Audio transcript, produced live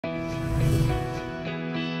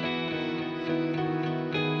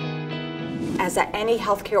As any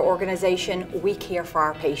healthcare organization, we care for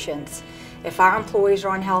our patients. If our employees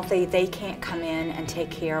are unhealthy, they can't come in and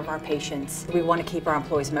take care of our patients. We want to keep our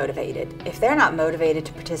employees motivated. If they're not motivated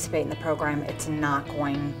to participate in the program, it's not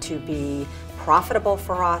going to be profitable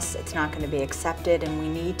for us, it's not going to be accepted, and we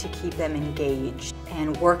need to keep them engaged.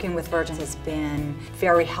 And working with Virgin has been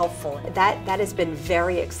very helpful. That has been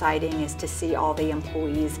very exciting, is to see all the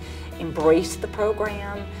employees embrace the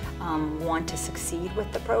program, want to succeed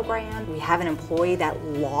with the program. We have an employee that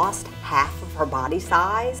lost half of her body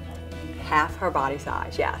size. Half her body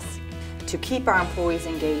size, yes. To keep our employees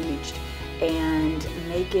engaged and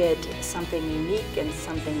make it something unique and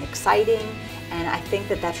something exciting, and I think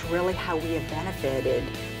that that's really how we have benefited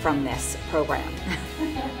from this program.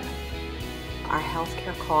 Our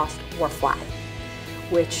healthcare costs were flat,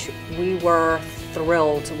 which we were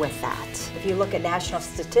thrilled with that. If you look at national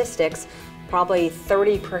statistics, probably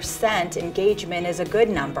 30% engagement is a good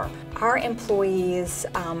number. Our employees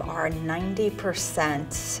are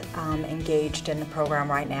 90% engaged in the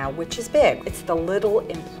program right now, which is big. It's the little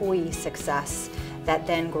employee success that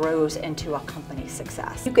then grows into a company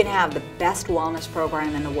success. You can have the best wellness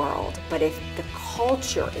program in the world, but if the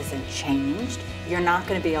culture isn't changed, you're not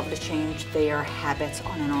going to be able to change their habits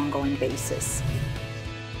on an ongoing basis.